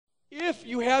If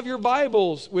you have your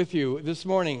Bibles with you this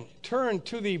morning, turn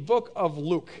to the book of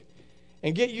Luke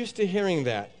and get used to hearing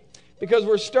that, because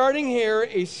we're starting here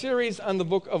a series on the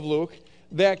book of Luke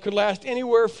that could last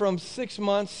anywhere from 6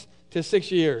 months to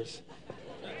 6 years.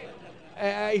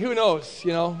 Who knows,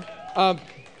 you know? I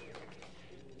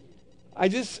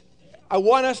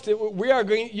want us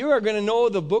to, you are going to know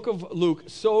the book of Luke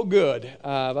so good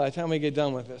by the time we get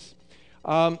done with this.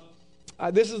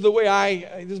 This is the way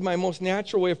this is my most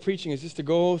natural way of preaching, is just to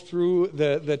go through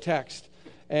the text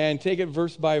and take it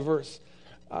verse by verse.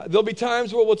 There'll be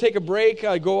times where we'll take a break,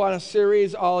 go on a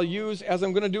series. I'll use, as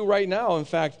I'm going to do right now, in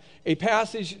fact, a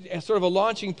passage as sort of a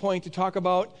launching point to talk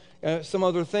about some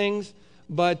other things.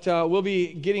 But we'll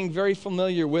be getting very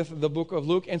familiar with the book of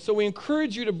Luke. And so we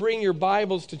encourage you to bring your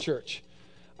Bibles to church.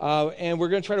 And we're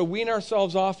going to try to wean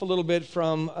ourselves off a little bit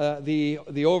from the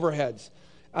overheads.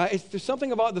 There's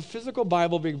something about the physical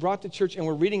Bible being brought to church and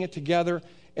we're reading it together.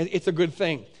 And it's a good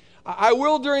thing. I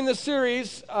will, during the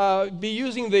series, be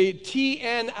using the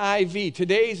TNIV,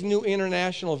 today's New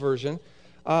International Version.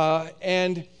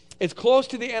 And it's close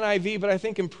to the NIV, but I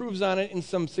think improves on it in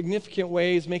some significant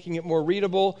ways, making it more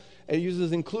readable. It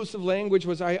uses inclusive language,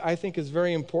 which I think is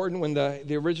very important when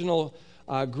the original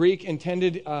Greek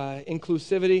intended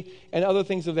inclusivity and other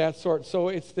things of that sort. So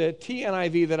it's the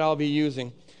TNIV that I'll be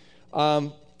using.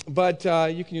 But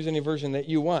you can use any version that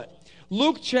you want.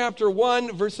 Luke chapter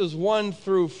 1, verses 1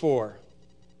 through 4.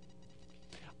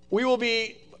 We will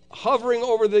be hovering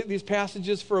over these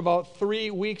passages for about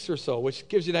 3 weeks or so, which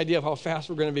gives you an idea of how fast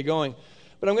we're going to be going.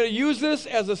 But I'm going to use this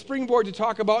as a springboard to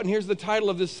talk about, and here's the title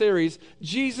of this series,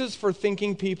 Jesus for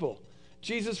Thinking People.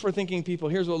 Jesus for Thinking People.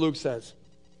 Here's what Luke says.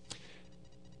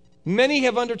 Many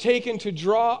have undertaken to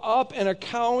draw up an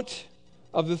account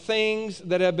of the things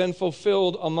that have been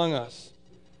fulfilled among us,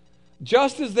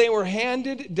 just as they were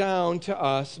handed down to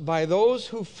us by those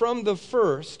who from the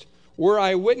first were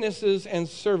eyewitnesses and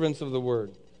servants of the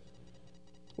word.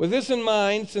 With this in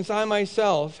mind, since I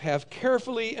myself have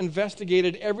carefully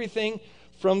investigated everything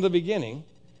from the beginning,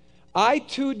 I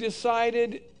too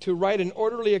decided to write an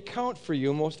orderly account for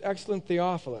you, most excellent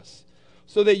Theophilus,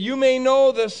 so that you may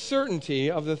know the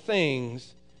certainty of the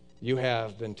things you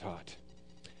have been taught.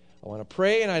 I want to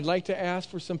pray, and I'd like to ask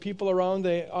for some people around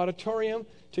the auditorium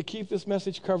to keep this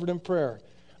message covered in prayer.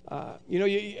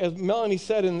 As Melanie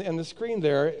said in the screen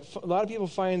there, a lot of people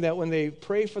find that when they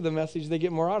pray for the message, they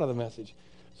get more out of the message.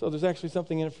 So there's actually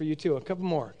something in it for you too. A couple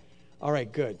more. All right,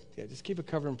 good. Yeah, just keep it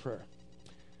covered in prayer.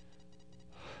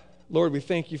 Lord, we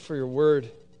thank you for your word,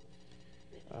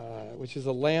 which is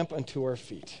a lamp unto our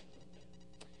feet.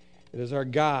 It is our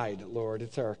guide, Lord.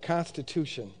 It's our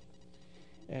constitution.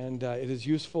 And it is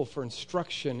useful for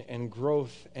instruction and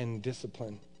growth and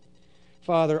discipline.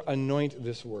 Father, anoint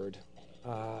this word.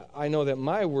 I know that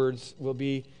my words will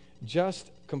be just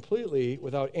completely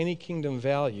without any kingdom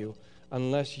value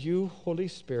unless you, Holy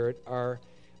Spirit, are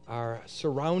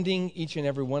surrounding each and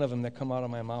every one of them that come out of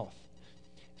my mouth.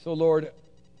 So, Lord,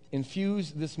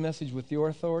 infuse this message with your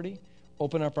authority.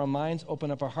 Open up our minds,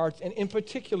 open up our hearts. And in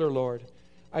particular, Lord,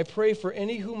 I pray for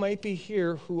any who might be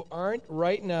here who aren't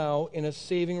right now in a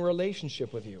saving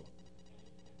relationship with you.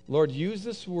 Lord, use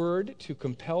this word to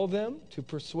compel them, to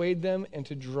persuade them, and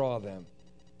to draw them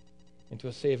into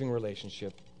a saving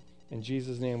relationship. In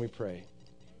Jesus' name we pray.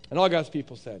 And all God's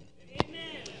people said, Amen.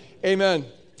 Amen.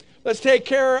 Let's take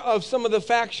care of some of the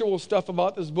factual stuff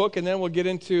about this book, and then we'll get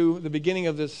into the beginning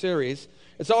of this series.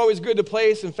 It's always good to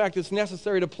place, in fact, it's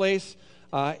necessary to place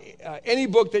any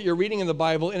book that you're reading in the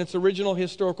Bible in its original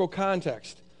historical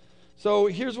context. So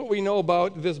here's what we know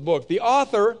about this book. The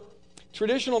author,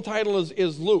 traditional title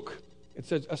is Luke.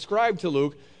 It's ascribed to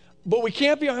Luke, but we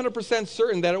can't be 100%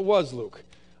 certain that it was Luke.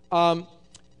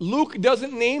 Luke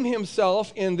doesn't name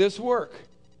himself in this work.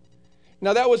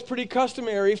 Now, that was pretty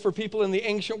customary for people in the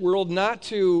ancient world not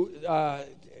to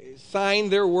sign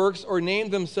their works or name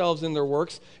themselves in their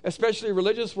works, especially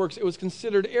religious works. It was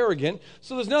considered arrogant.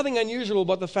 So there's nothing unusual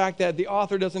about the fact that the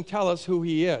author doesn't tell us who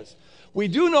he is. We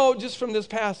do know just from this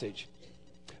passage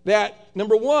that,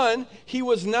 number one, he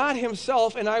was not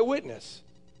himself an eyewitness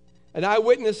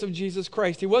of Jesus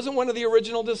Christ. He wasn't one of the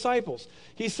original disciples.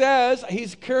 He says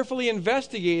he's carefully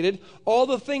investigated all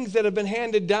the things that have been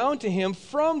handed down to him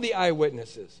from the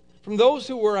eyewitnesses, from those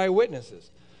who were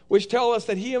eyewitnesses, which tell us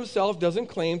that he himself doesn't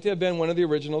claim to have been one of the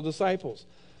original disciples.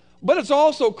 But it's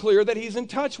also clear that he's in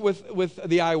touch with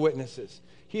the eyewitnesses.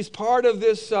 He's part of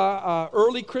this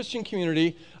early Christian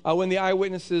community when the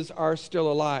eyewitnesses are still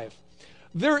alive.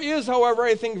 There is, however,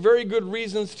 I think, very good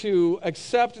reasons to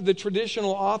accept the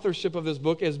traditional authorship of this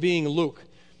book as being Luke.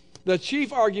 The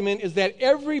chief argument is that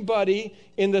everybody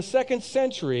in the 2nd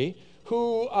century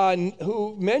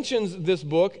who mentions this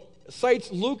book,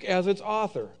 cites Luke as its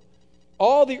author.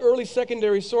 All the early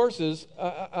secondary sources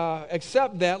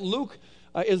accept that Luke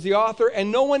is the author,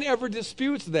 and no one ever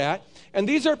disputes that. And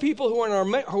these are people who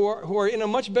are in a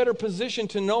much better position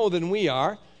to know than we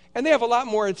are, and they have a lot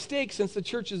more at stake since the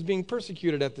church is being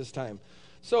persecuted at this time.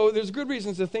 So there's good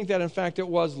reasons to think that, in fact, it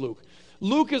was Luke.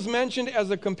 Luke is mentioned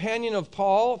as a companion of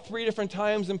Paul 3 different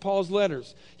times in Paul's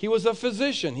letters. He was a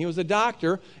physician, he was a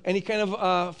doctor, and he kind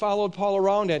of followed Paul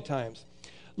around at times.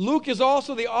 Luke is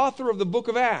also the author of the book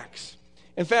of Acts.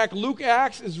 In fact, Luke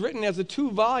Acts is written as a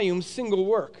 2-volume single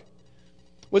work.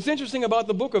 What's interesting about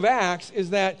the book of Acts is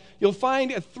that you'll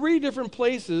find at 3 different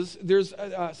places there's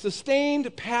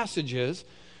sustained passages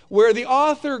where the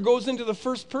author goes into the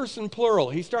first person plural.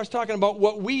 He starts talking about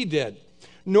what we did.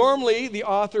 Normally, the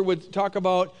author would talk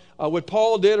about what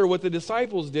Paul did or what the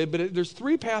disciples did, but there's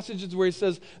 3 passages where he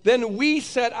says, then we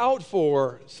set out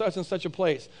for such and such a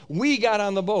place. We got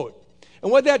on the boat.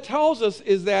 And what that tells us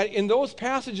is that in those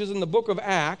passages in the book of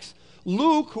Acts,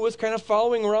 Luke, who is kind of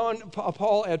following around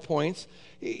Paul at points,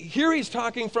 here he's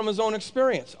talking from his own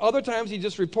experience. Other times he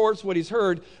just reports what he's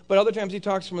heard, but other times he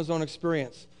talks from his own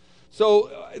experience.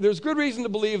 So there's good reason to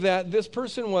believe that this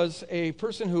person was a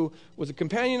person who was a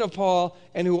companion of Paul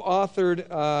and who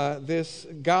authored this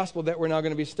gospel that we're now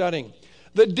going to be studying.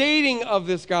 The dating of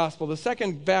this gospel, the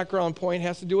second background point,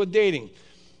 has to do with dating.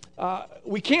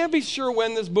 We can't be sure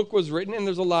when this book was written, and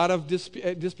there's a lot of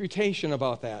disputation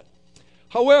about that.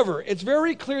 However, it's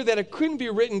very clear that it couldn't be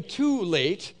written too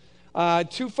late,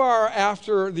 too far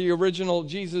after the original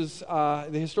Jesus, the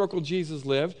historical Jesus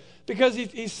lived, because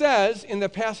he says in the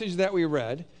passage that we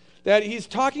read that he's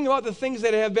talking about the things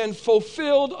that have been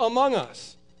fulfilled among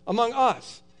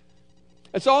us.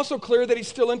 It's also clear that he's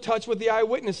still in touch with the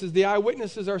eyewitnesses. The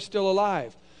eyewitnesses are still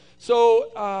alive.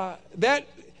 So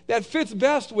that fits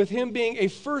best with him being a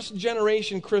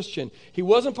first-generation Christian. He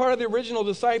wasn't part of the original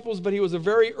disciples, but he was a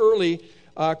very early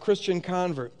Christian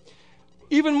convert.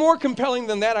 Even more compelling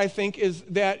than that, I think, is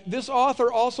that this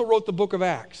author also wrote the book of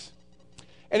Acts.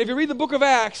 And if you read the book of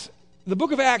Acts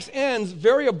ends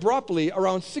very abruptly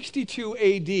around 62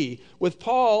 AD with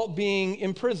Paul being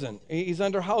in prison. He's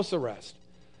under house arrest.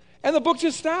 And the book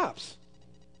just stops.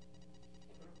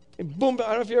 And boom, I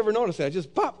don't know if you ever noticed that.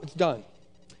 Just pop, it's done.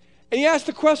 And he asked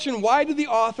the question, why did the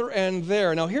author end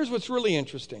there? Now, here's what's really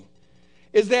interesting,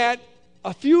 is that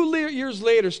a few years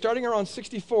later, starting around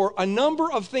 64, a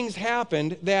number of things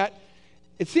happened that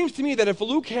it seems to me that if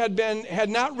Luke had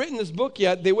not written this book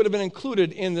yet, they would have been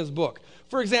included in this book.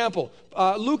 For example,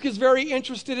 Luke is very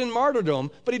interested in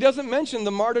martyrdom, but he doesn't mention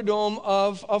the martyrdom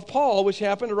of Paul, which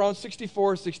happened around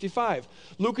 64, 65.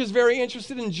 Luke is very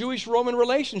interested in Jewish-Roman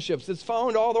relationships. It's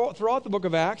found all throughout the book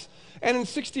of Acts. And in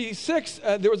 66,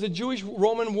 there was a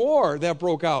Jewish-Roman war that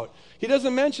broke out. He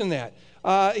doesn't mention that.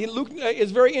 Luke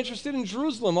is very interested in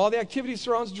Jerusalem, all the activity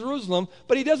surrounds Jerusalem,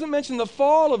 but he doesn't mention the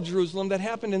fall of Jerusalem that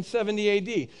happened in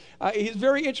 70 AD. He's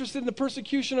very interested in the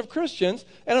persecution of Christians,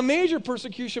 and a major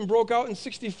persecution broke out in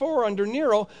 64 under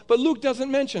Nero, but Luke doesn't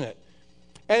mention it.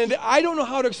 And I don't know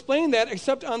how to explain that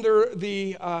except under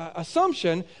the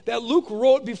assumption that Luke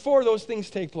wrote before those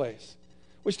things take place,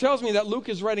 which tells me that Luke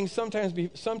is writing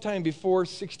sometime before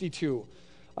 62.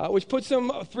 Which puts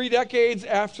him 3 decades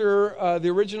after the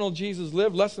original Jesus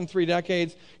lived, less than 3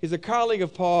 decades. He's a colleague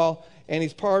of Paul, and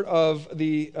he's part of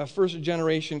the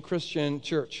first-generation Christian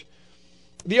church.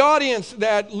 The audience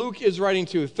that Luke is writing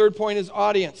to, third point is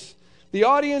audience. The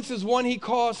audience is one he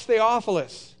calls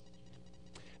Theophilus.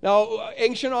 Now,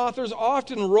 ancient authors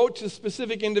often wrote to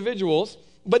specific individuals,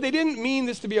 but they didn't mean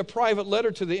this to be a private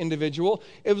letter to the individual.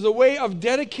 It was a way of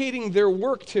dedicating their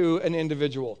work to an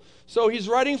individual. So he's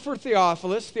writing for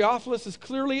Theophilus. Theophilus is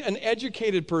clearly an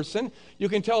educated person. You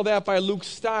can tell that by Luke's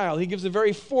style. He gives a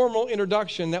very formal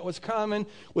introduction that was common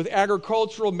with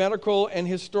agricultural, medical, and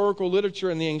historical literature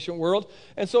in the ancient world.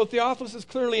 And so Theophilus is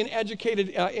clearly an educated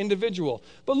individual.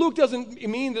 But Luke doesn't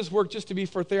mean this work just to be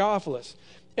for Theophilus.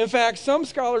 In fact, some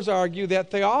scholars argue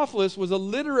that Theophilus was a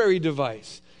literary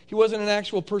device. He wasn't an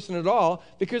actual person at all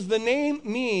because the name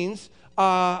means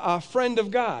a friend of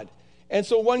God. And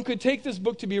so one could take this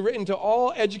book to be written to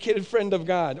all educated friends of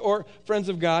God, or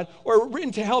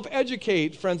written to help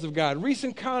educate friends of God,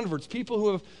 recent converts, people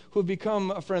who have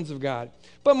become friends of God.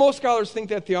 But most scholars think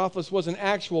that Theophilus was an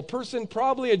actual person,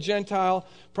 probably a Gentile,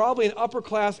 probably an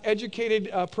upper-class educated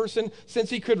person, since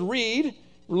he could read.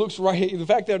 The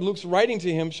fact that Luke's writing to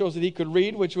him shows that he could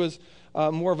read, which was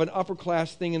more of an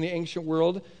upper-class thing in the ancient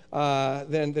world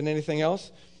than anything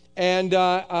else. And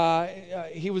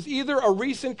he was either a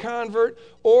recent convert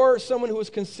or someone who was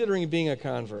considering being a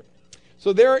convert.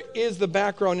 So there is the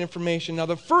background information. Now,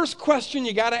 the first question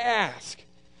you got to ask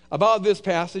about this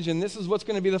passage, and this is what's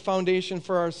going to be the foundation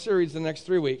for our series the next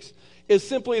 3 weeks, is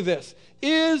simply this.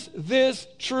 Is this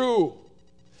true?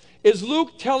 Is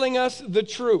Luke telling us the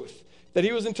truth? That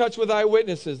he was in touch with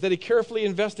eyewitnesses, that he carefully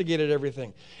investigated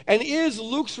everything? And is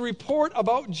Luke's report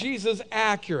about Jesus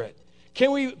accurate?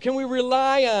 Can we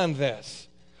rely on this?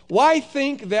 Why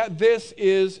think that this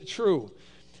is true?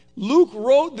 Luke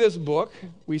wrote this book,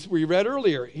 we read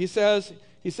earlier. He says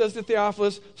to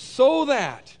Theophilus, so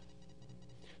that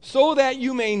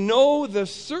you may know the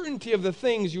certainty of the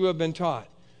things you have been taught.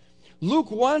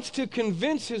 Luke wants to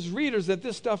convince his readers that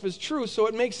this stuff is true, so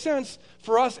it makes sense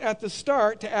for us at the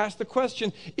start to ask the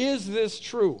question, is this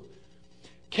true?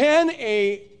 Can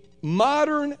a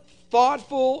modern,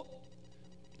 thoughtful,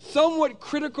 somewhat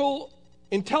critical,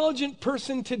 intelligent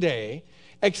person today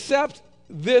accept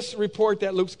this report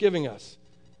that Luke's giving us?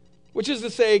 Which is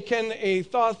to say, can a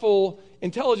thoughtful,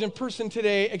 intelligent person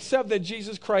today accept that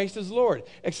Jesus Christ is Lord?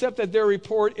 Accept that their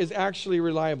report is actually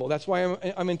reliable? That's why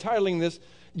I'm entitling this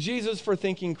Jesus for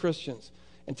Thinking Christians.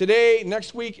 And today,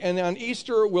 next week, and on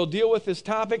Easter, we'll deal with this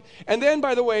topic. And then,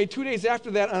 by the way, 2 days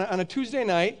after that, on a Tuesday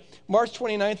night, March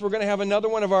 29th, we're going to have another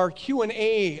one of our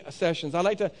Q&A sessions. I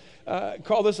like to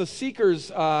call this a seeker's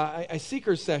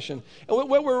session. And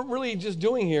what we're really just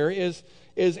doing here is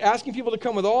asking people to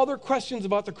come with all their questions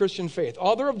about the Christian faith,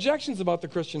 all their objections about the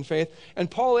Christian faith,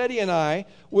 and Paul Eddy and I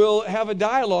will have a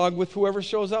dialogue with whoever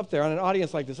shows up there on an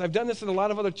audience like this. I've done this in a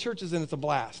lot of other churches, and it's a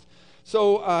blast.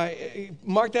 So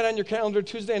mark that on your calendar,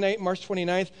 Tuesday night, March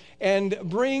 29th, and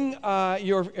bring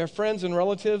your friends and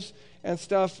relatives and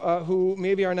stuff who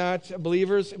maybe are not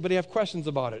believers, but have questions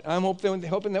about it. I'm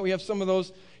hoping that we have some of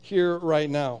those here right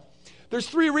now. There's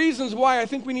 3 reasons why I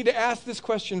think we need to ask this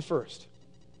question first.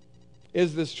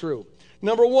 Is this true?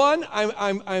 Number 1,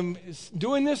 I'm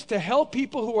doing this to help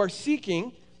people who are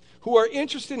seeking, who are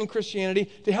interested in Christianity,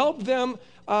 to help them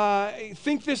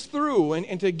think this through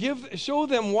and to show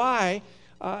them why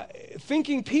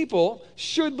thinking people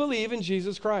should believe in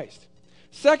Jesus Christ.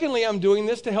 Secondly, I'm doing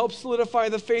this to help solidify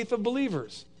the faith of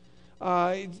believers.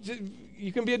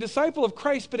 You can be a disciple of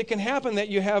Christ, but it can happen that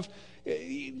you have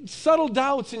subtle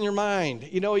doubts in your mind.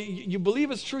 You know, you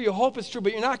believe it's true, you hope it's true,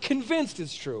 but you're not convinced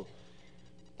it's true.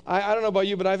 I don't know about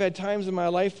you, but I've had times in my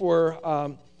life where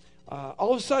all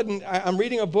of a sudden I'm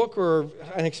reading a book or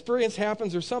an experience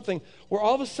happens or something where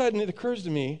all of a sudden it occurs to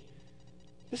me,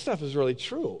 this stuff is really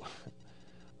true.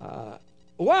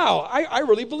 Wow, I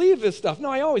really believe this stuff. No,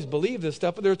 I always believe this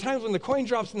stuff, but there are times when the coin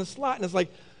drops in the slot and it's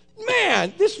like,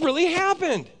 man, this really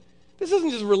happened. This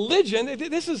isn't just religion.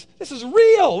 This is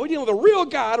real. We're dealing with a real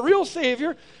God, a real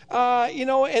Savior,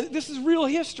 and this is real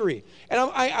history. And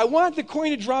I want the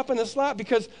coin to drop in the slot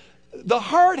because the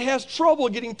heart has trouble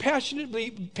getting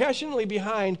passionately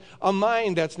behind a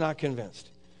mind that's not convinced.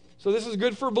 So this is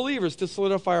good for believers to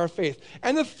solidify our faith.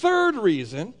 And the third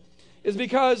reason is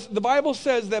because the Bible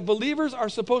says that believers are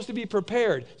supposed to be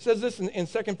prepared. It says this in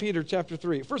 1 Peter chapter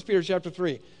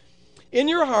 3. In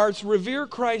your hearts, revere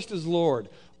Christ as Lord.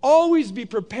 Always be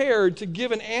prepared to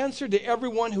give an answer to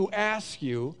everyone who asks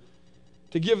you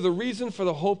to give the reason for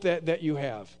the hope that you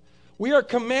have. We are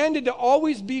commanded to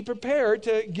always be prepared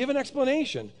to give an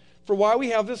explanation for why we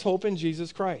have this hope in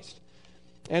Jesus Christ.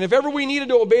 And if ever we needed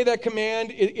to obey that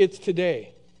command, it's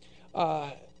today.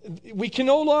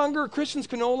 Christians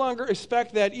can no longer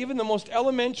expect that even the most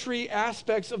elementary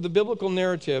aspects of the biblical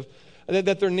narrative,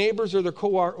 that their neighbors or their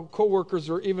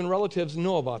co-workers or even relatives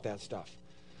know about that stuff.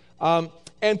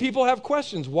 And people have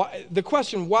questions. The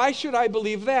question, why should I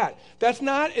believe that? That's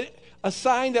not a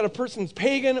sign that a person's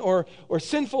pagan or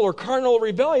sinful or carnal or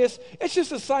rebellious. It's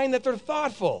just a sign that they're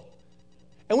thoughtful.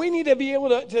 And we need to be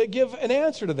able to give an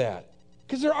answer to that.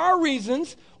 Because there are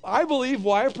reasons, I believe,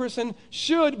 why a person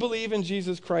should believe in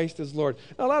Jesus Christ as Lord.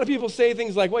 Now, a lot of people say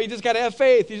things like, well, you just got to have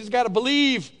faith. You just got to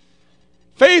believe.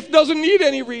 Faith doesn't need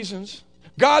any reasons.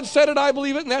 God said it, I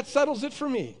believe it, and that settles it for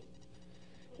me.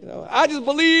 I just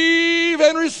believe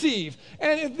and receive.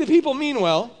 And the people mean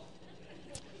well.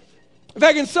 In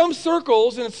fact, in some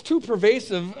circles, and it's too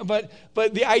pervasive, but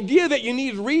the idea that you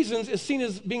need reasons is seen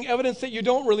as being evidence that you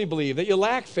don't really believe, that you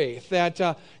lack faith, that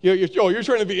you're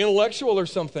trying to be intellectual or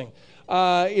something,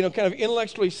 kind of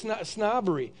intellectually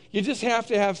snobbery. You just have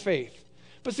to have faith.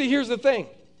 But see, here's the thing.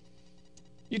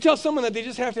 You tell someone that they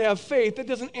just have to have faith, that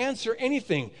doesn't answer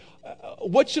anything.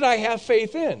 What should I have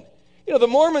faith in? The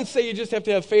Mormons say you just have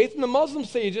to have faith, and the Muslims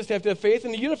say you just have to have faith,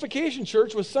 and the Unification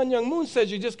Church with Sun Myung Moon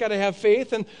says you just got to have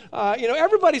faith, and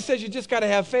everybody says you just got to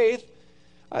have faith.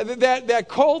 That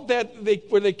cult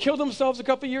where they killed themselves a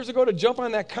couple years ago to jump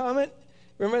on that comet,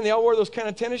 remember, and they all wore those kind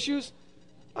of tennis shoes?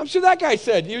 I'm sure that guy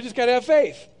said, you just got to have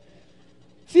faith.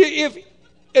 See,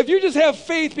 if you just have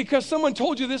faith because someone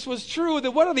told you this was true,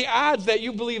 then what are the odds that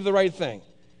you believe the right thing?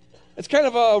 It's kind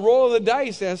of a roll of the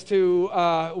dice as to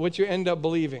what you end up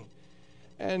believing.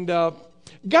 And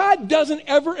God doesn't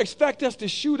ever expect us to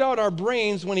shoot out our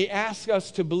brains when he asks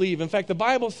us to believe. In fact, the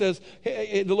Bible says,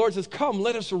 the Lord says, come,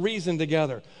 let us reason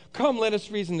together. Come, let us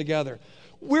reason together.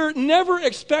 We're never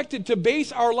expected to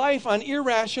base our life on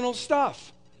irrational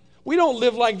stuff. We don't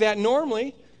live like that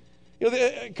normally. You know,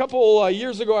 a couple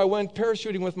years ago, I went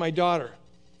parachuting with my daughter,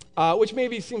 which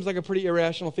maybe seems like a pretty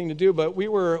irrational thing to do, but we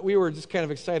were just kind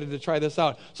of excited to try this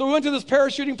out. So we went to this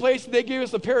parachuting place. They gave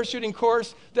us a parachuting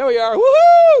course. There we are.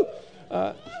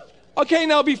 Woohoo! Okay,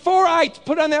 now before I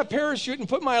put on that parachute and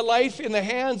put my life in the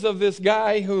hands of this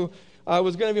guy who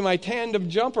was going to be my tandem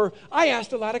jumper, I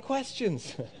asked a lot of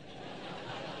questions.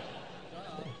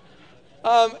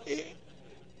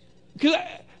 Because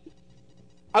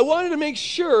I wanted to make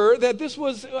sure that this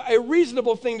was a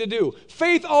reasonable thing to do.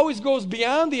 Faith always goes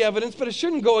beyond the evidence, but it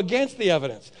shouldn't go against the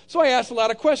evidence. So I asked a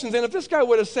lot of questions. And if this guy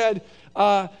would have said,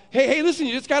 hey, listen,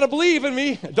 you just got to believe in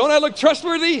me. Don't I look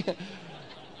trustworthy?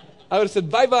 I would have said,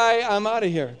 bye-bye, I'm out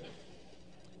of here.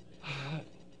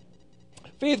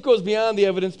 Faith goes beyond the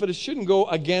evidence, but it shouldn't go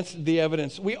against the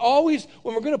evidence. We always,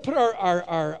 when we're going to put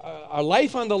our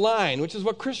life on the line, which is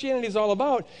what Christianity is all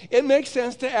about, it makes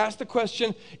sense to ask the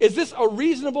question, is this a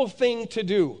reasonable thing to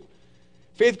do?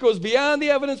 Faith goes beyond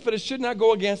the evidence, but it should not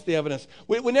go against the evidence.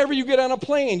 Whenever you get on a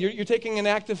plane, you're taking an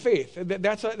act of faith.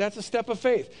 That's a step of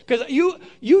faith. Because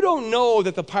you don't know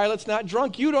that the pilot's not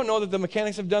drunk. You don't know that the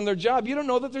mechanics have done their job. You don't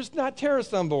know that there's not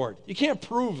terrorists on board. You can't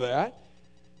prove that.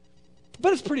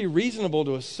 But it's pretty reasonable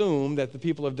to assume that the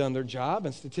people have done their job,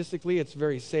 and statistically it's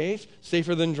very safe,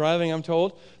 safer than driving, I'm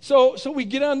told. So we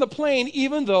get on the plane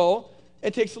even though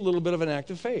it takes a little bit of an act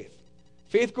of faith.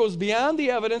 Faith goes beyond the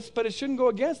evidence, but it shouldn't go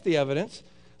against the evidence.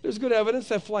 There's good evidence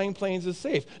that flying planes is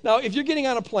safe. Now, if you're getting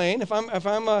on a plane, if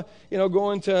I'm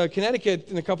going to Connecticut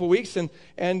in a couple weeks, and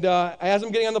as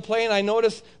I'm getting on the plane, I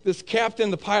notice this captain,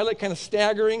 the pilot, kind of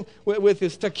staggering with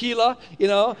his tequila,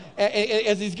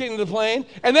 as he's getting to the plane.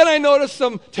 And then I notice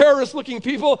some terrorist-looking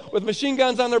people with machine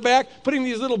guns on their back, putting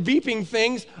these little beeping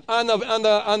things on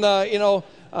the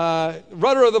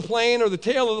rudder of the plane or the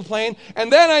tail of the plane,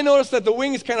 and then I noticed that the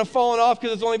wing's kind of falling off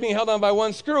because it's only being held on by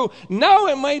one screw. Now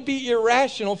it might be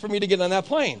irrational for me to get on that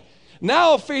plane.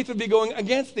 Now faith would be going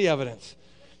against the evidence.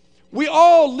 We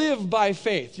all live by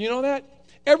faith. You know that?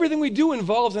 Everything we do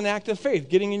involves an act of faith.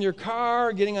 Getting in your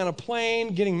car, getting on a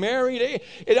plane, getting married,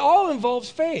 it all involves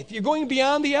faith. You're going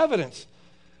beyond the evidence.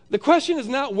 The question is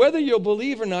not whether you'll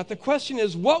believe or not. The question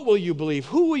is, what will you believe?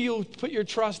 Who will you put your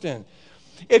trust in?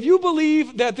 If you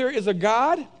believe that there is a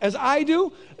God, as I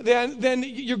do, then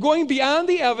you're going beyond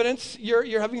the evidence.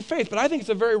 You're having faith. But I think it's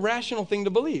a very rational thing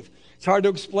to believe. It's hard to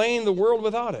explain the world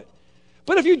without it.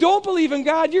 But if you don't believe in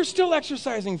God, you're still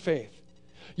exercising faith.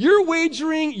 You're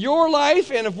wagering your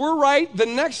life, and if we're right, the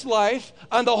next life,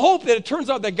 on the hope that it turns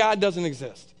out that God doesn't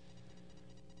exist.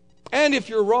 And if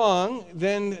you're wrong,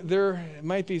 then there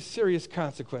might be serious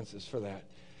consequences for that.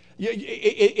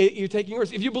 You're taking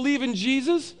risks. If you believe in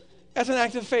Jesus, that's an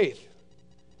act of faith.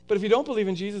 But if you don't believe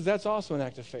in Jesus, that's also an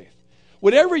act of faith.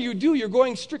 Whatever you do, you're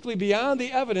going strictly beyond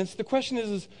the evidence. The question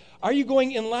is are you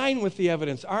going in line with the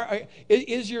evidence?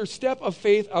 Is your step of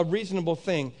faith a reasonable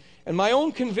thing? And my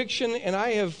own conviction, and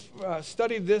I have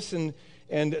studied this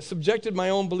and subjected my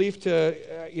own belief to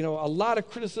a lot of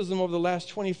criticism over the last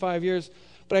 25 years,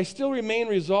 but I still remain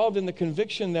resolved in the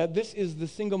conviction that this is the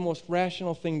single most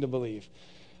rational thing to believe.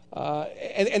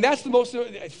 And that's the most,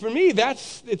 for me,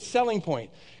 that's its selling point.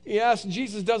 Yes,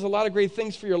 Jesus does a lot of great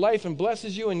things for your life and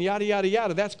blesses you and yada, yada,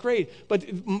 yada. That's great. But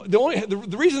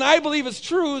the reason I believe it's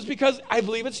true is because I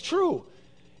believe it's true.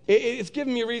 It's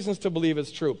given me reasons to believe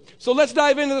it's true. So let's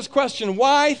dive into this question.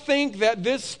 Why think that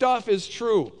this stuff is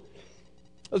true?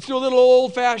 Let's do a little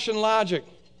old-fashioned logic.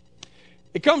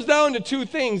 It comes down to two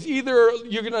things. Either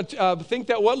you're going to think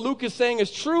that what Luke is saying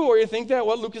is true, or you think that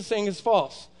what Luke is saying is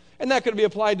false. And that could be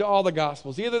applied to all the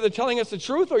Gospels. Either they're telling us the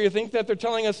truth or you think that they're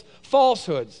telling us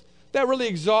falsehoods. That really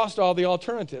exhausts all the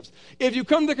alternatives. If you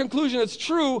come to the conclusion it's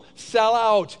true, sell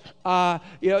out.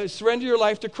 Surrender your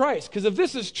life to Christ. Because if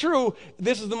this is true,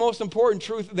 this is the most important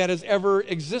truth that has ever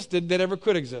existed, that ever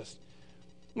could exist.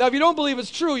 Now, if you don't believe it's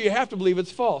true, you have to believe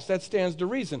it's false. That stands to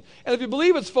reason. And if you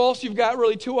believe it's false, you've got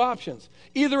really two options.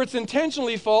 Either it's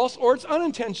intentionally false or it's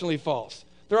unintentionally false.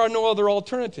 There are no other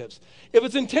alternatives. If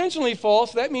it's intentionally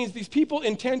false, that means these people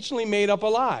intentionally made up a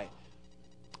lie.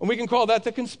 And we can call that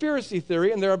the conspiracy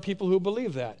theory, and there are people who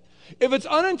believe that. If it's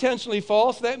unintentionally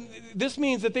false, this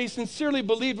means that they sincerely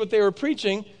believed what they were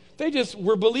preaching. They just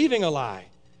were believing a lie.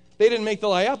 They didn't make the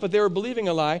lie up, but they were believing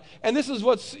a lie. And this is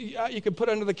what you could put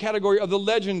under the category of the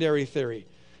legendary theory.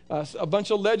 A bunch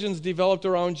of legends developed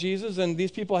around Jesus, and these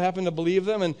people happened to believe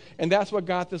them, and that's what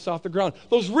got this off the ground.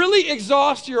 Those really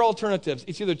exhaust your alternatives.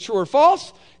 It's either true or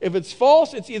false. If it's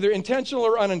false, it's either intentional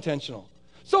or unintentional.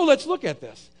 So let's look at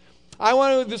this. I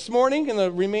want to, this morning, in the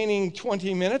remaining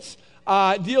 20 minutes,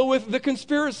 deal with the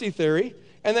conspiracy theory,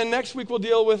 and then next week we'll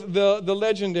deal with the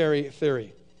legendary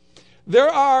theory.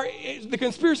 The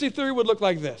conspiracy theory would look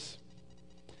like this.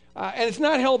 And it's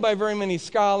not held by very many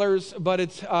scholars, but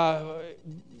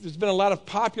there's been a lot of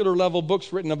popular level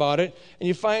books written about it, and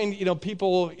you find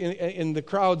people in the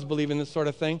crowds believe in this sort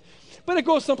of thing. But it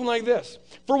goes something like this.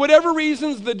 For whatever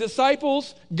reasons, the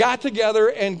disciples got together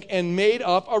and made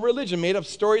up a religion, made up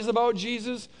stories about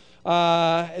Jesus.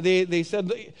 They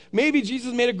said maybe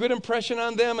Jesus made a good impression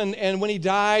on them, and when he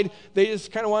died, they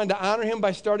just kind of wanted to honor him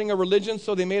by starting a religion,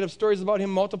 so they made up stories about him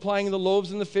multiplying the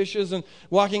loaves and the fishes and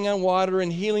walking on water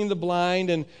and healing the blind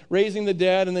and raising the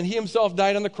dead, and then he himself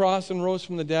died on the cross and rose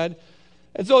from the dead.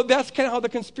 And so that's kind of how the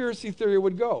conspiracy theory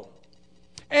would go.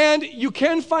 And you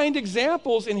can find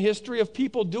examples in history of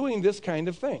people doing this kind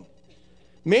of thing.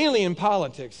 Mainly in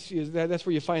politics. That's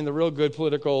where you find the real good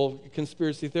political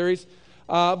conspiracy theories.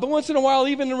 But once in a while,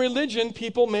 even in religion,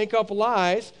 people make up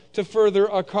lies to further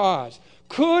a cause.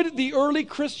 Could the early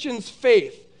Christians'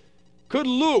 faith, could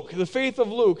Luke, the faith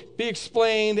of Luke, be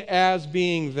explained as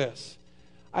being this?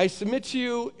 I submit to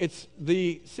you, it's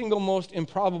the single most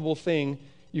improbable thing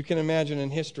you can imagine in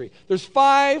history. There's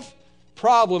 5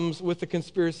 problems with the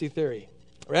conspiracy theory.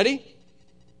 Ready?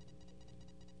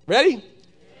 Ready?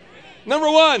 Number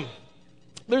 1,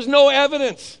 there's no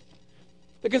evidence.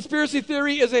 The conspiracy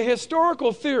theory is a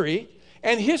historical theory,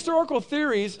 and historical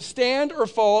theories stand or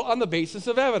fall on the basis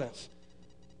of evidence.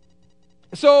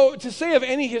 So to say of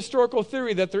any historical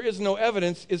theory that there is no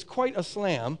evidence is quite a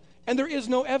slam, and there is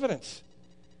no evidence.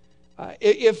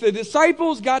 If the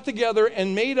disciples got together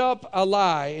and made up a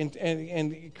lie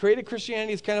and created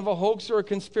Christianity as kind of a hoax or a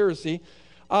conspiracy,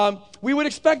 we would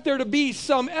expect there to be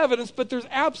some evidence, but there's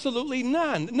absolutely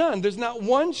none. None. There's not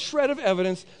one shred of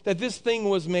evidence that this thing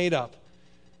was made up.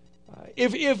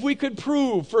 If we could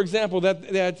prove, for example,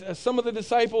 that some of the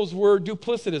disciples were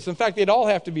duplicitous, in fact, they'd all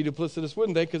have to be duplicitous,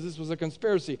 wouldn't they, because this was a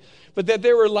conspiracy, but that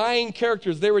they were lying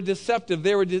characters, they were deceptive,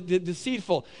 they were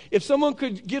deceitful. If someone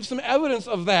could give some evidence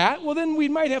of that, well, then we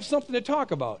might have something to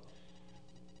talk about.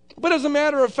 But as a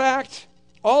matter of fact,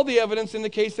 all the evidence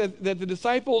indicates that the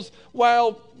disciples,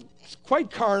 while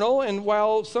quite carnal and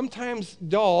while sometimes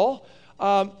dull,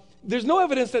 there's no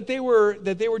evidence that they were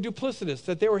duplicitous,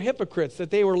 that they were hypocrites,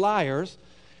 that they were liars.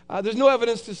 There's no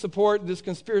evidence to support this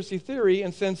conspiracy theory,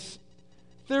 and since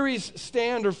theories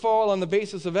stand or fall on the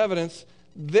basis of evidence,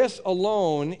 this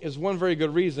alone is one very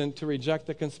good reason to reject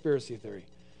the conspiracy theory.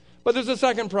 But there's a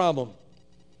second problem.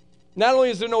 Not only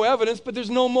is there no evidence, but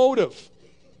there's no motive.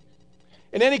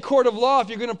 In any court of law, if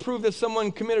you're going to prove that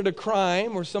someone committed a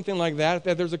crime or something like that,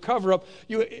 that there's a cover-up,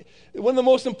 one of the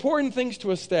most important things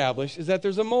to establish is that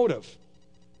there's a motive.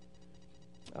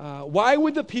 Why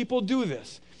would the people do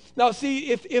this? Now, see,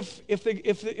 if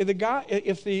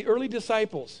the early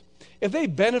disciples, if they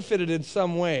benefited in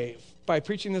some way by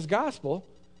preaching this gospel,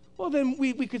 well, then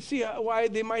we could see why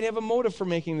they might have a motive for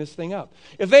making this thing up.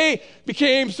 If they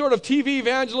became sort of TV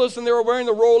evangelists and they were wearing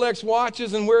the Rolex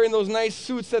watches and wearing those nice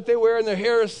suits that they wear and their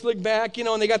hair is slicked back,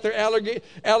 and they got their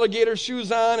alligator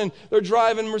shoes on and they're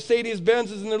driving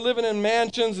Mercedes-Benzes and they're living in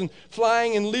mansions and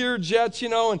flying in Lear jets,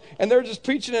 and they're just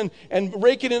preaching and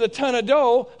raking in a ton of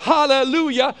dough,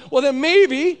 hallelujah, well, then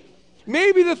maybe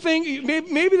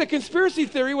the conspiracy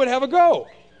theory would have a go.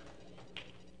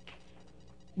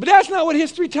 But that's not what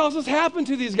history tells us happened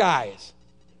to these guys.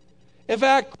 In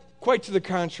fact, quite to the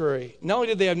contrary. Not only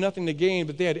did they have nothing to gain,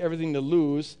 but they had everything to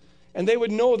lose. And they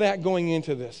would know that going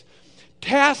into this.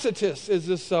 Tacitus is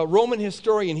this Roman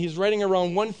historian. He's writing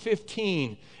around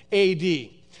 115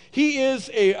 A.D. He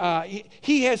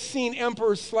has seen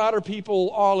emperors slaughter people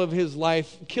all of his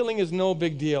life. Killing is no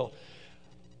big deal.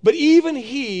 But even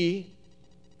he,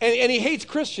 and he hates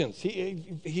Christians.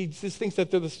 He just thinks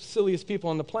that they're the silliest people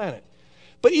on the planet.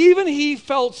 But even he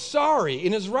felt sorry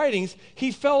in his writings.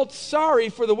 He felt sorry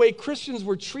for the way Christians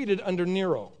were treated under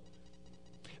Nero.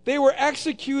 They were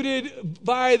executed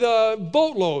by the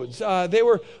boatloads. They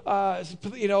were,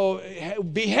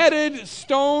 beheaded,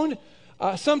 stoned,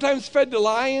 sometimes fed to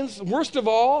lions. Worst of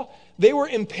all, they were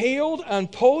impaled on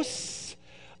posts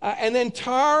and then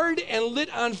tarred and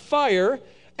lit on fire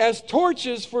as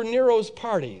torches for Nero's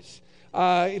parties,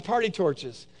 party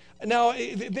torches. Now,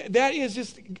 that is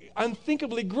just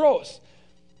unthinkably gross.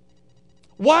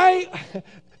 Why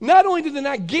not only did they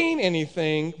not gain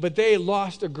anything, but they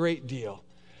lost a great deal.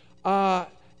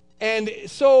 And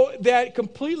so that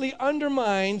completely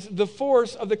undermines the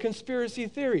force of the conspiracy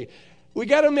theory. We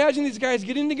got to imagine these guys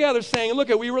getting together saying, look,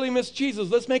 we really miss Jesus.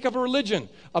 Let's make up a religion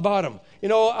about him.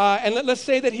 And let's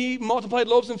say that he multiplied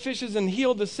loaves and fishes and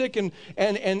healed the sick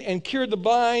and cured the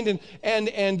blind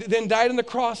and then died on the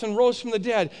cross and rose from the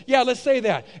dead. Yeah, let's say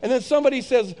that. And then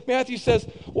Matthew says,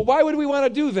 well, why would we want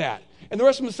to do that? And the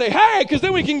rest of them say, hey, because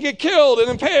then we can get killed and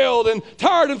impaled and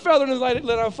tarred and feathered and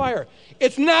lit on fire.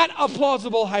 It's not a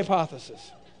plausible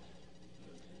hypothesis.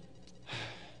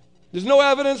 There's no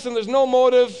evidence and there's no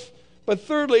motive. But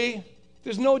thirdly,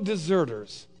 there's no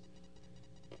deserters.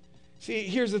 See,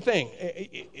 here's the thing.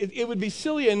 It would be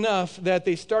silly enough that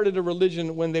they started a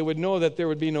religion when they would know that there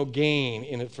would be no gain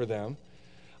in it for them.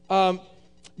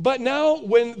 But now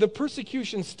when the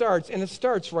persecution starts, and it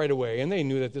starts right away, and they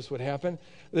knew that this would happen,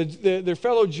 their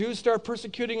fellow Jews start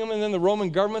persecuting them, and then the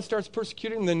Roman government starts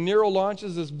persecuting them, then Nero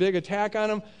launches this big attack on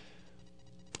them.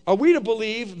 Are we to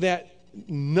believe that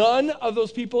none of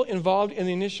those people involved in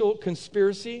the initial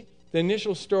conspiracy, the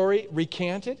initial story,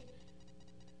 recanted?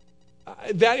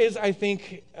 That is, I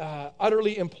think,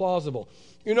 utterly implausible.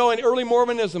 In early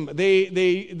Mormonism, they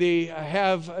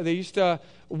used to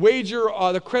wager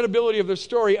the credibility of their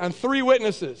story on 3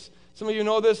 witnesses. Some of you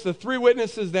know this. The 3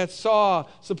 witnesses that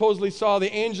supposedly saw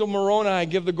the angel Moroni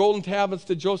give the golden tablets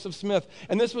to Joseph Smith.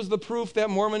 And this was the proof that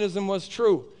Mormonism was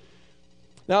true.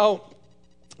 Now,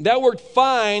 that worked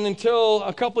fine until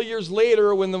a couple of years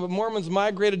later when the Mormons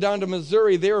migrated down to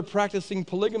Missouri. They were practicing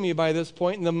polygamy by this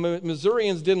point, and the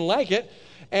Missourians didn't like it.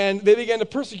 And they began to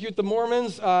persecute the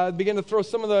Mormons, began to throw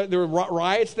there were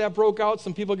riots that broke out.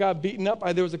 Some people got beaten up.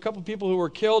 There was a couple people who were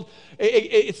killed.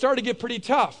 It started to get pretty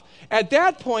tough. At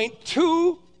that point,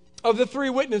 2 of the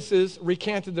 3 witnesses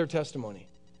recanted their testimony.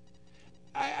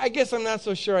 I guess I'm not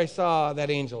so sure I saw that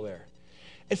angel there.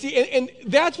 And see, and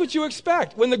that's what you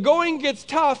expect. When the going gets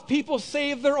tough, people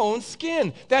save their own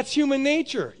skin. That's human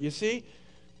nature, you see.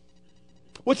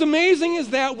 What's amazing is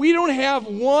that we don't have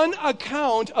one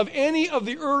account of any of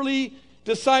the early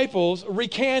disciples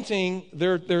recanting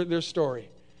their story.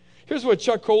 Here's what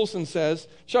Chuck Colson says.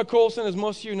 Chuck Colson, as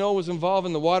most of you know, was involved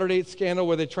in the Watergate scandal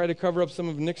where they tried to cover up some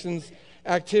of Nixon's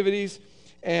activities.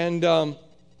 And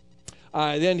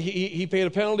then he paid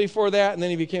a penalty for that, and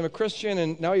then he became a Christian,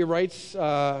 and now he writes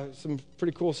some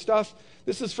pretty cool stuff.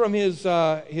 This is from his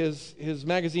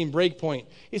magazine Breakpoint.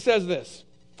 He says this: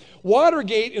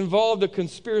 Watergate involved a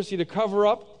conspiracy to cover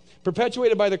up,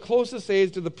 perpetuated by the closest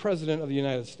aides to the President of the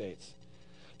United States,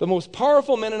 the most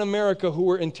powerful men in America who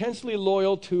were intensely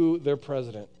loyal to their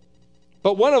president.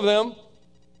 But one of them,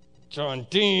 John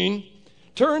Dean,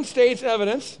 turned state's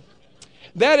evidence,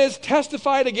 that is,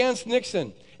 testified against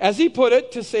Nixon, as he put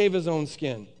it, to save his own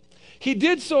skin. He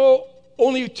did so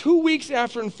only 2 weeks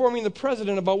after informing the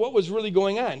president about what was really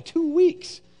going on. 2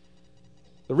 weeks.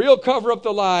 The real cover-up,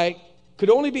 the lie, could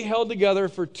only be held together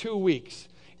for 2 weeks.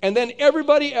 And then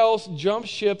everybody else jumped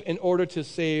ship in order to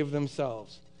save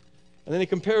themselves. And then he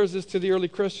compares this to the early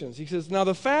Christians. He says, now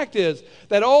the fact is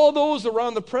that all those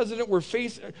around the president were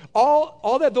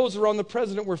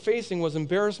facing was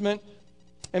embarrassment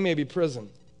and maybe prison.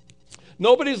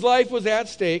 Nobody's life was at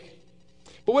stake.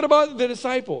 But what about the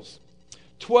disciples?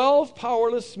 12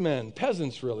 powerless men,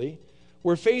 peasants really,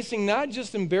 were facing not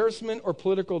just embarrassment or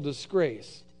political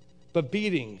disgrace, but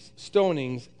beatings,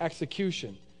 stonings,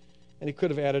 execution. And he could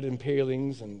have added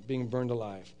impalings and being burned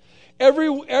alive.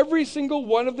 Every single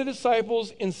one of the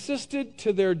disciples insisted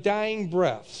to their dying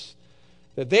breaths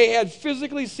that they had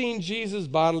physically seen Jesus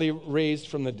bodily raised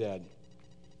from the dead.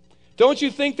 Don't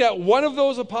you think that one of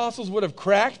those apostles would have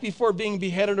cracked before being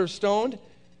beheaded or stoned?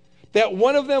 That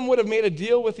one of them would have made a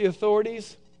deal with the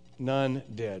authorities? None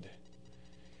did.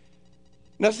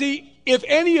 Now see, if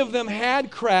any of them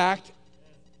had cracked,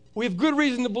 we have good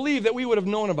reason to believe that we would have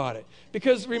known about it.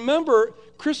 Because remember,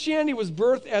 Christianity was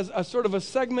birthed as a sort of a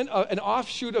segment, an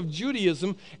offshoot of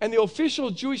Judaism, and the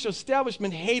official Jewish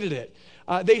establishment hated it.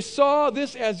 They saw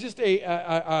this as just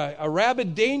a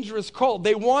rabid, dangerous cult.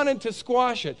 They wanted to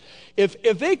squash it.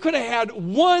 If they could have had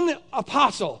one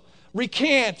apostle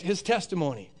recant his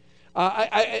testimony,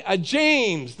 a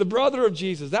James, the brother of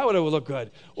Jesus, that would have looked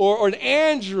good. Or an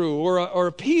Andrew, or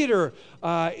a Peter,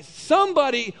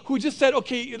 somebody who just said,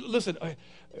 okay, listen,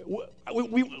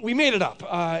 we made it up.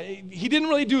 He didn't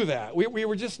really do that. We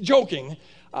were just joking.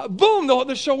 Boom,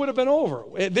 the show would have been over.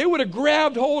 They would have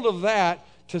grabbed hold of that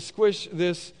to squish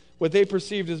this, what they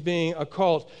perceived as being a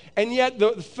cult. And yet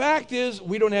the fact is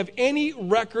we don't have any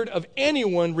record of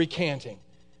anyone recanting.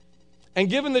 And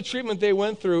given the treatment they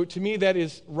went through, to me that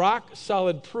is rock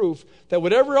solid proof that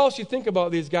whatever else you think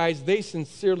about these guys, they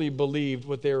sincerely believed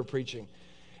what they were preaching.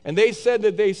 And they said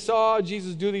that they saw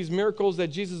Jesus do these miracles, that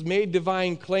Jesus made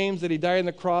divine claims, that he died on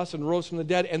the cross and rose from the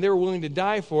dead, and they were willing to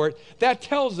die for it. That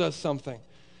tells us something.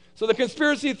 So the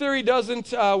conspiracy theory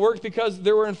doesn't work because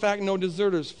there were in fact no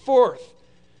deserters. Fourth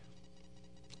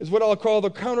is what I'll call the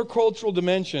countercultural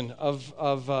dimension of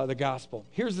the gospel.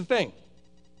 Here's the thing.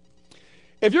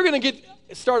 If you're going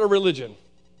to start a religion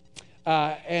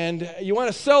and you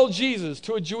want to sell Jesus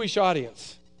to a Jewish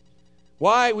audience,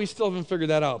 why? We still haven't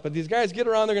figured that out. But these guys get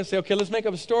around, they're going to say, okay, let's make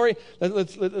up a story.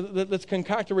 Let's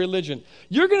concoct a religion.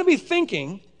 You're going to be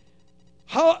thinking,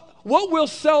 what will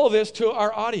sell this to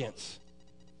our audience?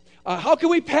 How can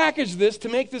we package this to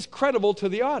make this credible to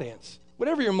the audience?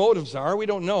 Whatever your motives are, we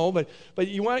don't know. But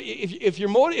you want if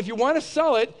you want to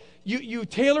sell it, you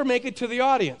tailor make it to the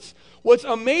audience. What's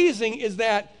amazing is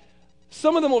that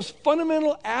some of the most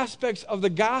fundamental aspects of the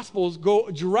Gospels go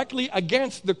directly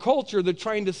against the culture they're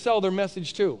trying to sell their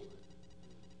message to.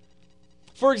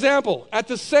 For example, at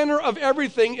the center of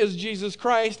everything is Jesus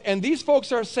Christ, and these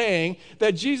folks are saying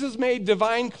that Jesus made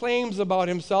divine claims about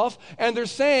himself, and they're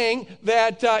saying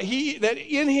that that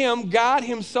in him God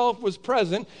himself was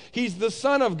present. He's the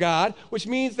Son of God, which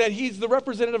means that he's the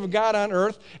representative of God on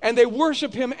earth, and they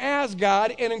worship him as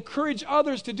God and encourage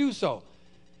others to do so.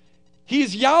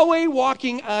 He's Yahweh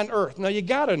walking on earth. Now you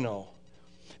got to know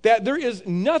that there is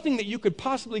nothing that you could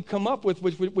possibly come up with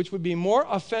which would be more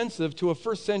offensive to a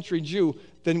first century Jew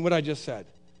than what I just said.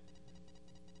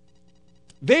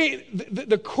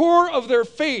 The core of their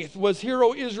faith was, Hear,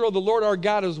 O Israel, the Lord our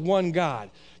God is one God.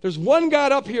 There's one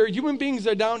God up here, human beings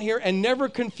are down here, and never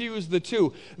confuse the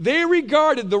two. They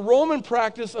regarded the Roman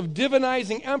practice of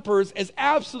divinizing emperors as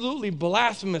absolutely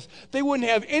blasphemous. They wouldn't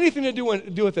have anything to do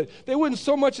with it. They wouldn't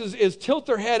so much as tilt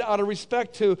their head out of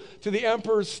respect to the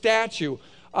emperor's statue.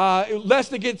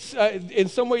 Lest it gets, in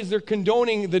some ways, they're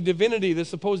condoning the divinity, the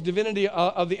supposed divinity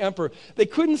of the emperor. They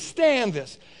couldn't stand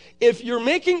this. If you're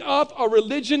making up a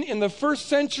religion in the first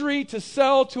century to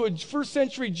sell to a first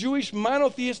century Jewish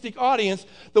monotheistic audience,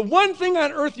 the one thing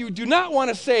on earth you do not want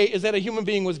to say is that a human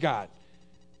being was God.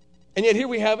 And yet here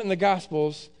we have it in the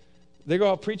Gospels. They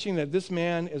go out preaching that this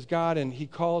man is God and he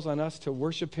calls on us to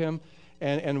worship him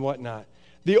and whatnot.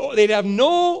 They'd have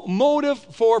no motive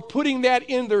for putting that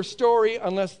in their story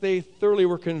unless they thoroughly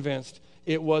were convinced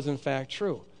it was in fact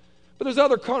true. But there's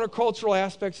other countercultural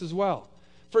aspects as well.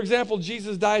 For example,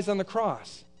 Jesus dies on the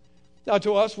cross. Now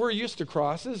to us, we're used to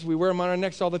crosses. We wear them on our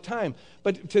necks all the time.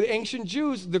 But to the ancient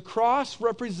Jews, the cross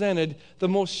represented the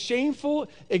most shameful,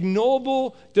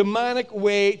 ignoble, demonic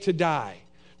way to die.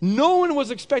 No one was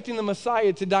expecting the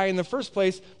Messiah to die in the first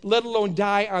place, let alone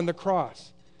die on the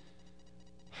cross.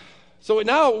 So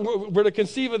now we're to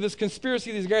conceive of this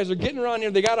conspiracy. These guys are getting around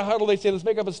here. They got to huddle. They say, let's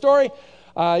make up a story.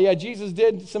 Jesus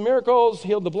did some miracles,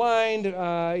 healed the blind,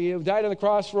 he died on the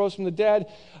cross, rose from the dead.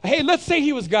 Hey, let's say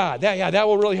he was God. That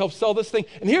will really help sell this thing.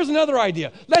 And here's another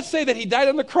idea. Let's say that he died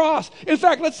on the cross. In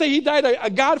fact, let's say he died a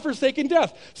God-forsaken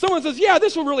death. Someone says, yeah,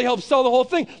 this will really help sell the whole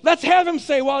thing. Let's have him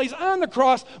say while he's on the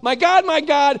cross, my God,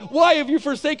 why have you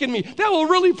forsaken me? That will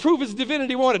really prove his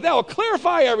divinity, won't it? That will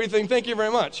clarify everything. Thank you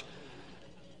very much.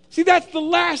 See, that's the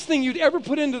last thing you'd ever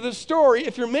put into the story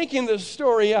if you're making this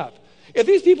story up. If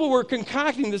these people were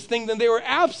concocting this thing, then they were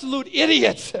absolute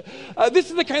idiots. This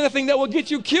is the kind of thing that will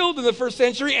get you killed in the first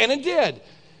century, and it did.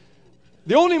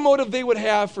 The only motive they would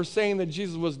have for saying that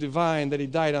Jesus was divine, that he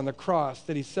died on the cross,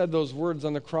 that he said those words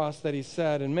on the cross that he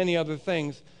said, and many other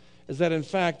things, is that in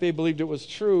fact they believed it was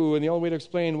true, and the only way to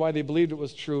explain why they believed it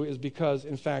was true is because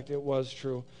in fact it was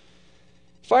true.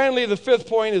 Finally, the fifth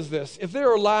point is this. If they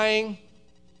were lying,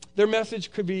 their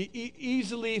message could be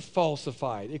easily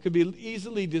falsified. It could be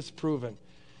easily disproven.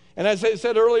 And as I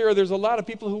said earlier, there's a lot of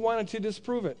people who wanted to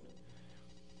disprove it.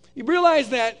 You realize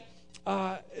that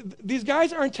these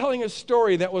guys aren't telling a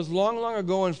story that was long, long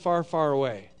ago and far, far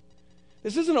away.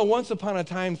 This isn't a once upon a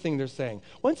time thing they're saying.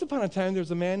 Once upon a time, there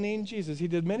was a man named Jesus. He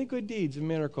did many good deeds and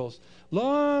miracles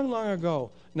long, long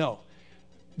ago. No.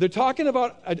 They're talking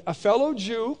about a fellow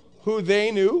Jew who they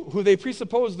knew, who they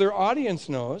presuppose their audience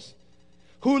knows,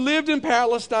 who lived in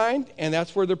Palestine, and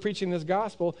that's where they're preaching this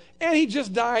gospel, and he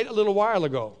just died a little while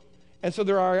ago. And so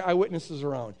there are eyewitnesses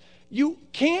around. You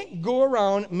can't go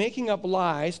around making up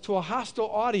lies to a hostile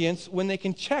audience when they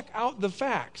can check out the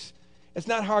facts. It's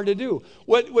not hard to do.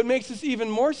 What makes this even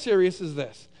more serious is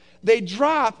this. They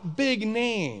drop big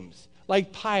names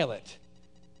like Pilate,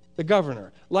 the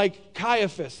governor, like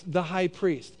Caiaphas, the high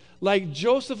priest, like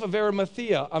Joseph of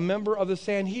Arimathea, a member of the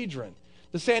Sanhedrin.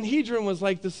 The Sanhedrin was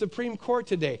like the Supreme Court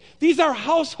today. These are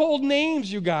household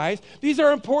names, you guys. These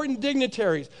are important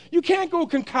dignitaries. You can't go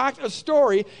concoct a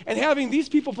story and having these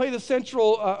people play the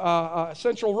central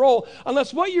role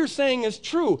unless what you're saying is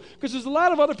true. Because there's a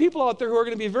lot of other people out there who are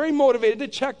going to be very motivated to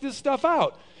check this stuff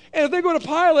out. And if they go to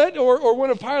Pilate or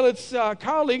one of Pilate's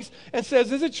colleagues and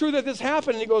says, is it true that this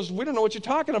happened? And he goes, we don't know what you're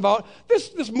talking about.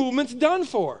 This movement's done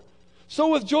for. So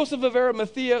with Joseph of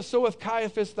Arimathea, so with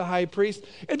Caiaphas the high priest.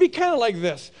 It'd be kind of like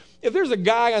this. If there's a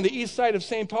guy on the east side of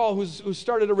St. Paul who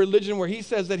started a religion where he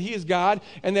says that he is God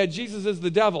and that Jesus is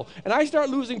the devil, and I start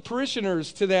losing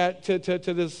parishioners to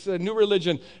this new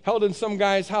religion held in some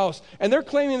guy's house, and they're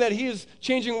claiming that he is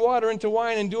changing water into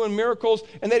wine and doing miracles,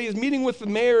 and that he's meeting with the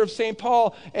mayor of St.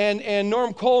 Paul and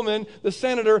Norm Coleman, the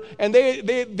senator, and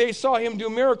they saw him do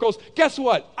miracles, guess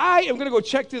what? I am going to go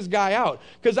check this guy out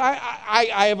because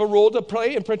I have a role to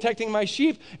play in protecting my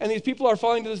sheep, and these people are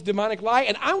falling to this demonic lie,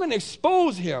 and I'm going to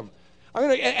expose him.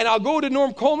 And I'll go to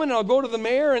Norm Coleman, and I'll go to the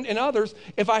mayor and others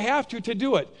if I have to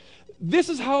do it. This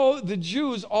is how the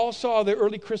Jews all saw the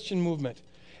early Christian movement.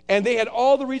 And they had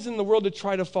all the reason in the world to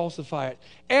try to falsify it.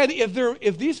 And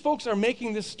if these folks are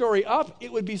making this story up,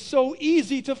 it would be so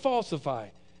easy to falsify.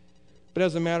 But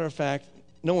as a matter of fact,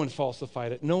 no one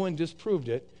falsified it. No one disproved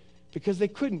it because they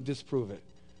couldn't disprove it.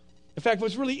 In fact,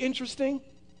 what's really interesting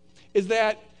is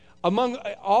that among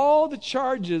all the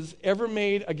charges ever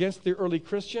made against the early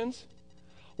Christians,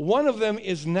 one of them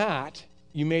is not,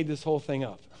 you made this whole thing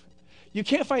up. You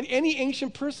can't find any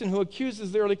ancient person who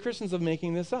accuses the early Christians of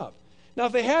making this up. Now,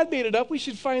 if they had made it up, we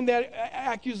should find that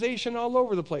accusation all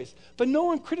over the place. But no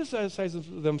one criticizes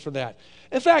them for that.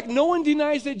 In fact, no one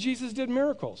denies that Jesus did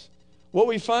miracles. What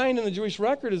we find in the Jewish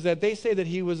record is that they say that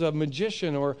he was a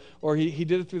magician or he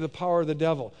did it through the power of the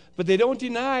devil. But they don't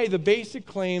deny the basic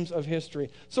claims of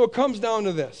history. So it comes down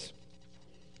to this.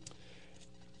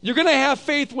 You're going to have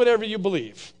faith whatever you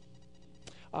believe.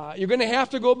 You're going to have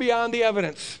to go beyond the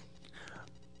evidence.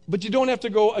 But you don't have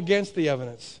to go against the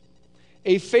evidence.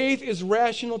 A faith is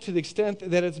rational to the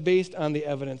extent that it's based on the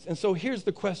evidence. And so here's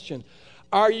the question.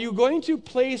 Are you going to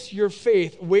place your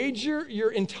faith, wager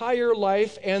your entire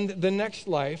life and the next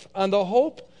life on the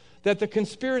hope that the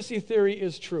conspiracy theory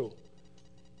is true?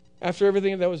 After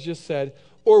everything that was just said.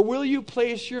 Or will you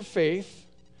place your faith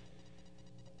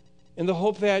in the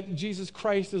hope that Jesus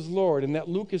Christ is Lord and that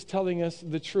Luke is telling us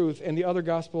the truth and the other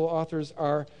gospel authors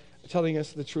are telling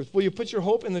us the truth? Will you put your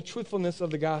hope in the truthfulness of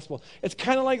the gospel? It's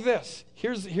kind of like this.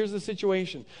 Here's the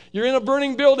situation. You're in a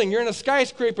burning building. You're in a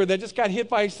skyscraper that just got hit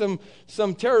by some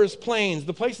terrorist planes.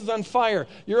 The place is on fire.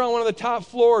 You're on one of the top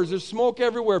floors. There's smoke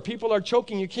everywhere. People are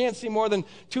choking. You can't see more than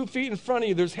 2 feet in front of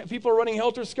you. There's people running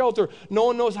helter-skelter. No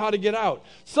one knows how to get out.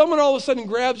 Someone all of a sudden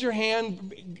grabs your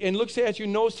hand and looks at you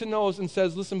nose to nose and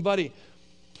says, listen, buddy,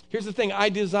 here's the thing. I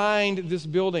designed this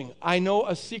building. I know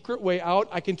a secret way out.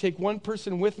 I can take one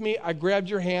person with me. I grabbed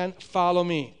your hand. Follow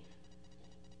me.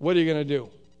 What are you going to do?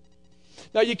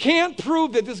 Now, you can't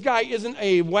prove that this guy isn't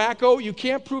a wacko. You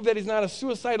can't prove that he's not a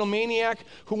suicidal maniac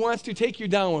who wants to take you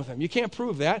down with him. You can't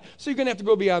prove that. So you're going to have to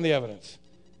go beyond the evidence.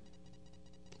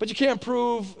 But you can't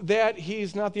prove that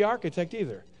he's not the architect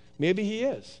either. Maybe he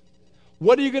is.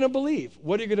 What are you going to believe?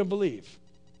 What are you going to believe?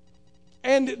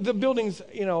 And the building's,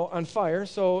 on fire,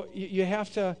 so you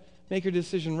have to make your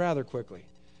decision rather quickly.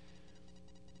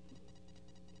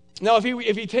 Now, if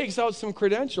he takes out some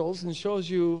credentials and shows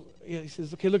you, he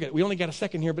says, okay, look at it. We only got a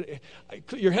second here, but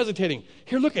you're hesitating.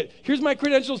 Here, look at it. Here's my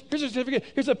credentials. Here's a certificate.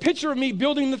 Here's a picture of me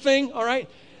building the thing, all right?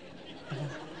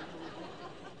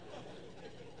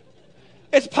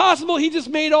 It's possible he just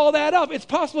made all that up. It's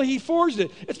possible he forged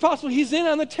it. It's possible he's in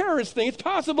on the terrorist thing. It's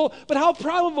possible, but how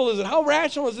probable is it? How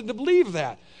rational is it to believe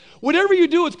that? Whatever you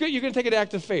do, it's good. You're going to take an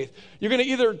act of faith. You're going to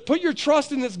either put your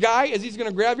trust in this guy as he's going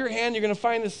to grab your hand, you're going to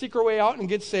find the secret way out and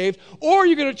get saved, or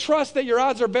you're going to trust that your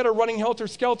odds are better running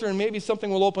helter-skelter and maybe something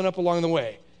will open up along the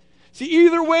way. See,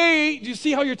 either way, do you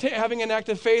see how you're having an act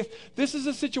of faith? This is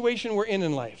a situation we're in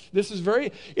life.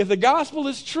 If the gospel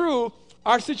is true,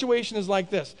 our situation is like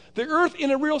this. The earth,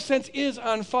 in a real sense, is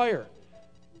on fire.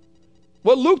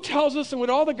 What Luke tells us and what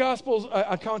all the Gospels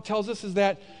account tells us is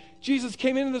that Jesus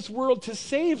came into this world to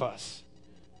save us.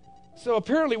 So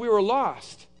apparently we were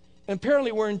lost. And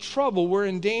apparently we're in trouble. We're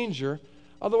in danger.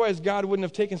 Otherwise, God wouldn't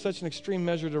have taken such an extreme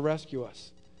measure to rescue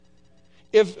us.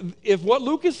 If what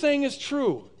Luke is saying is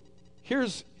true,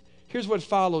 here's what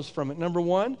follows from it. Number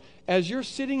one, as you're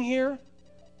sitting here,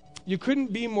 you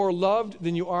couldn't be more loved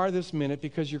than you are this minute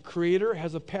because your Creator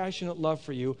has a passionate love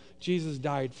for you. Jesus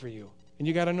died for you. And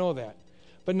you got to know that.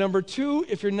 But number two,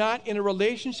 if you're not in a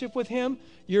relationship with Him,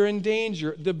 you're in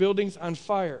danger. The building's on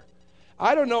fire.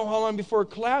 I don't know how long before it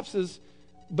collapses,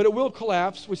 but it will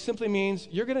collapse, which simply means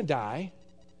you're going to die.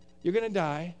 You're going to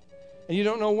die, and you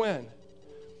don't know when.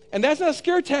 And that's not a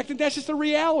scare tactic. That's just a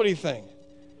reality thing.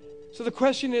 So the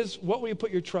question is, what will you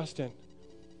put your trust in?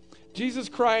 Jesus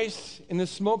Christ in this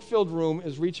smoke-filled room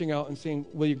is reaching out and saying,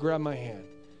 will you grab my hand?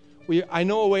 I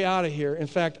know a way out of here. In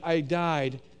fact, I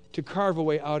died to carve a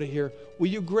way out of here. Will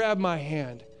you grab my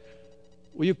hand?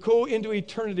 Will you go into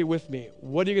eternity with me?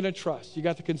 What are you going to trust? You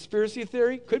got the conspiracy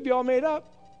theory? Could be all made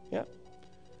up. Yeah.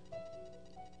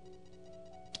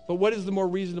 But what is the more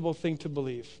reasonable thing to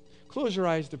believe? Close your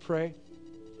eyes to pray.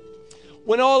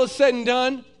 When all is said and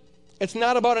done, it's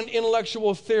not about an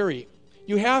intellectual theory.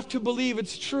 You have to believe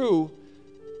it's true,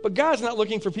 but God's not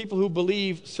looking for people who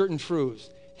believe certain truths.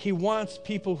 He wants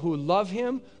people who love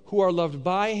Him, who are loved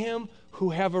by Him,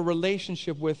 who have a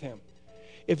relationship with Him.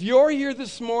 If you're here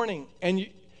this morning, and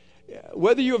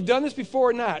whether you have done this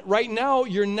before or not, right now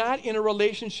you're not in a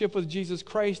relationship with Jesus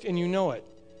Christ and you know it,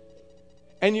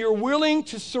 and you're willing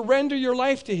to surrender your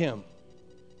life to Him,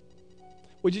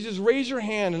 would you just raise your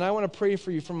hand, and I want to pray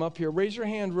for you from up here. Raise your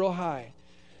hand real high.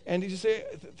 And you just say,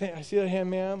 I see that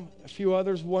hand, ma'am. A few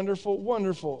others. Wonderful,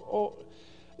 wonderful.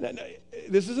 Oh,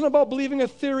 this isn't about believing a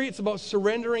theory. It's about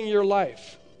surrendering your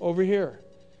life over here.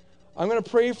 I'm going to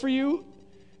pray for you.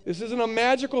 This isn't a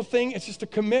magical thing. It's just a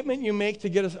commitment you make to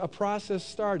get a process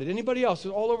started. Anybody else?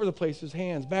 There's all over the place. There's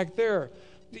hands back there.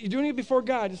 You're doing it before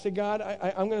God. Just say, God,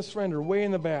 I'm going to surrender. Way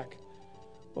in the back.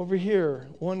 Over here.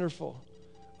 Wonderful.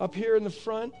 Up here in the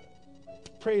front.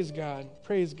 Praise God.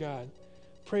 Praise God.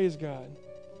 Praise God.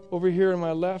 Over here on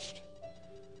my left.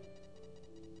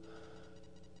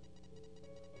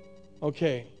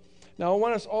 Okay. Now I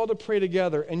want us all to pray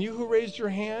together. And you who raised your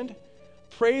hand,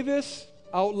 pray this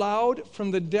out loud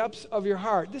from the depths of your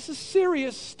heart. This is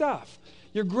serious stuff.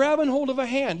 You're grabbing hold of a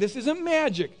hand. This isn't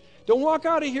magic. Don't walk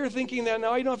out of here thinking that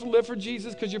now you don't have to live for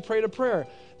Jesus because you prayed a prayer.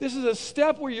 This is a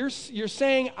step where you're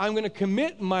saying, I'm going to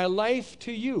commit my life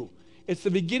to you. It's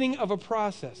the beginning of a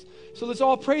process. So let's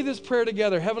all pray this prayer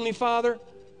together. Heavenly Father,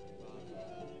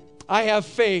 I have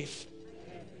faith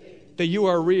that you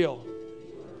are real.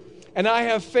 And I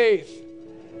have faith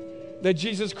that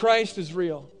Jesus Christ is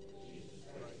real.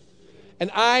 And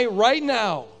I, right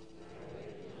now,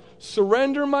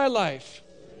 surrender my life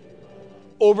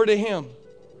over to Him.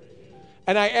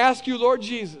 And I ask you, Lord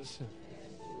Jesus,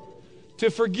 to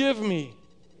forgive me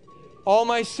all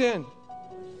my sin.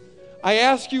 I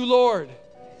ask you, Lord,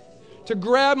 to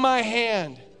grab my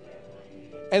hand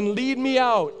and lead me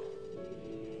out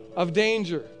of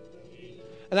danger.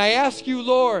 And I ask you,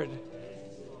 Lord,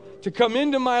 to come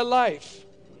into my life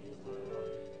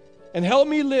and help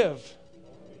me live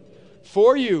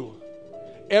for you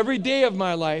every day of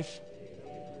my life,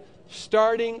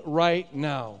 starting right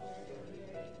now.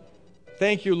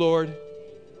 Thank you, Lord,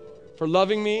 for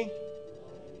loving me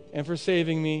and for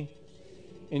saving me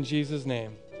in Jesus'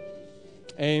 name.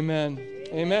 Amen.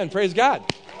 Amen. Praise God.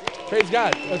 Praise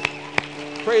God.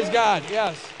 Praise God.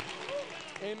 Yes.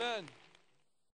 Amen.